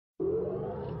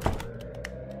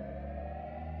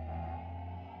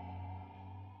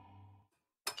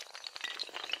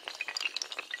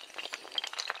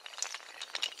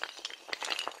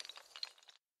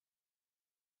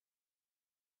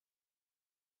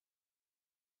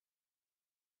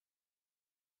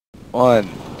1,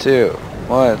 2,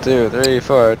 1, 2, 3,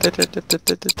 4.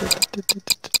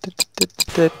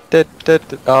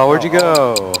 Oh, where'd you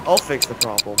go? I'll fix the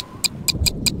problem.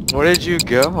 Where did you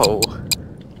go?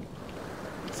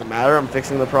 Doesn't matter, I'm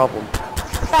fixing the problem.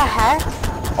 What the heck?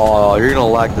 Oh, you're gonna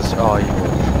like this. Oh, you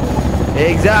will.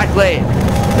 Exactly!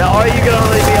 Now are you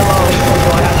gonna leave me alone? Or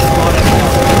do I have to spawn it?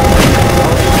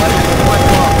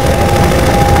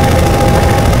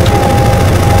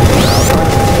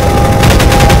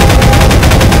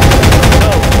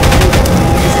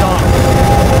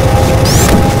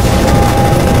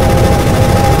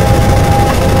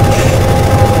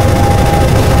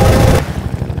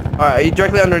 Alright, are you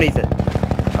directly underneath it?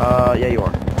 Yeah you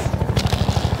are.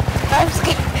 I'm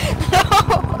scared. No.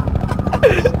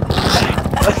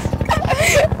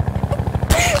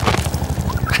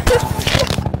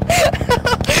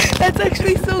 That's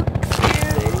actually so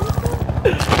scary.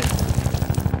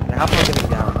 How far getting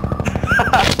down?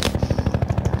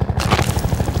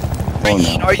 Oh,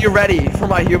 Ian, no. are you ready for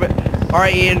my human?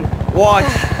 Alright Ian, watch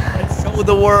and show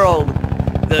the world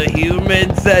the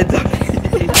human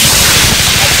centipede.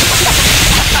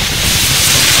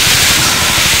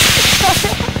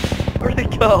 Where'd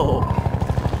it go?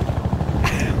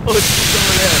 Oh, it's just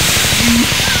over there.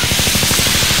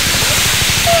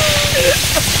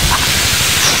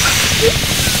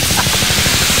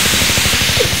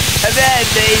 And then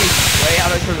they... Wait, how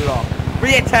do I turn it off?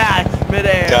 Reattach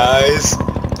midair. Guys,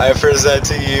 I present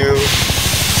to you.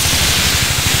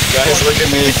 Guys, look at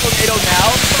me. It's tornado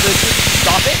now.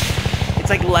 Stop it. It's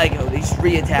like Lego. They just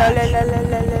reattach.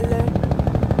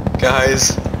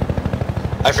 Guys,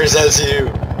 I present to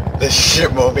you the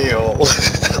shipmobile.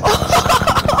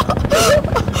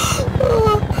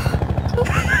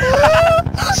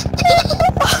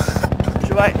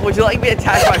 Would you like me to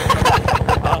attach my...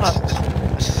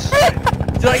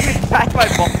 would you like me to attach my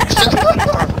ball?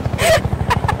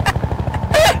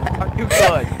 Are you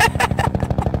good?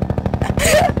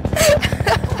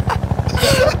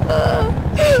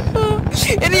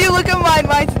 And you look at mine,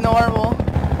 mine's normal.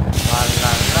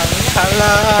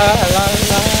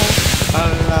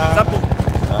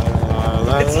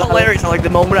 It's hilarious how like the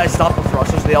moment I stop the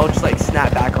thrusters, they all just like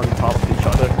snap back on top of each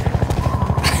other.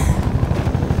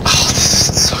 Oh, this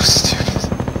is so stupid.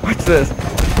 What's this?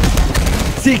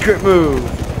 Secret move.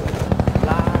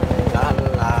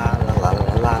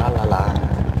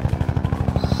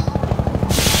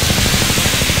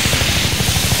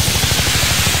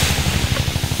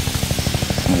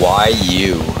 Why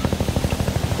you?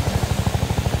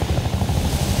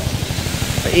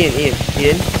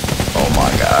 Ian. Oh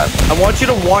my god. I want you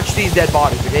to watch these dead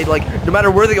bodies, okay? Like, no matter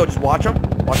where they go, just watch them.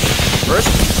 Watch them. First,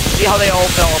 see how they all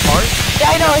fell apart? Yeah,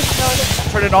 I know, I know.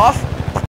 Turn it off.